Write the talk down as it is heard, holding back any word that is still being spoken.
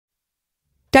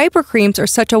Diaper creams are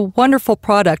such a wonderful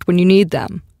product when you need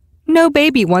them. No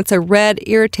baby wants a red,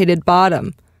 irritated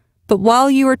bottom. But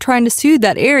while you are trying to soothe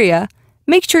that area,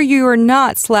 make sure you are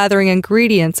not slathering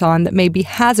ingredients on that may be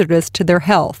hazardous to their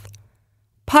health.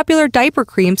 Popular diaper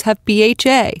creams have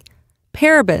BHA,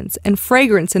 parabens, and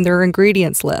fragrance in their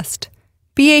ingredients list.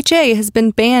 BHA has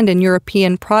been banned in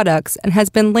European products and has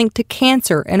been linked to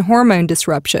cancer and hormone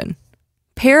disruption.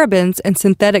 Parabens and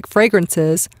synthetic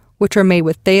fragrances, which are made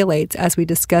with phthalates as we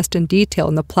discussed in detail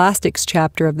in the plastics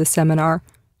chapter of the seminar,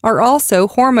 are also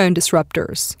hormone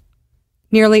disruptors.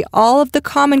 Nearly all of the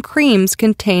common creams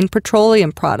contain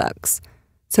petroleum products,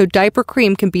 so diaper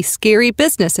cream can be scary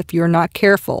business if you are not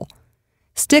careful.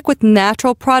 Stick with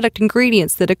natural product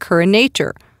ingredients that occur in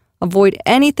nature. Avoid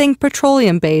anything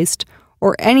petroleum-based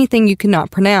or anything you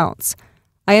cannot pronounce.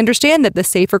 I understand that the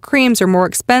safer creams are more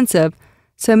expensive,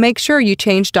 so make sure you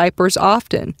change diapers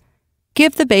often.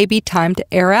 Give the baby time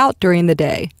to air out during the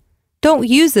day. Don't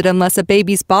use it unless a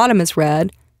baby's bottom is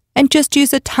red, and just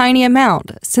use a tiny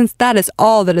amount, since that is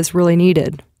all that is really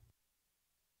needed.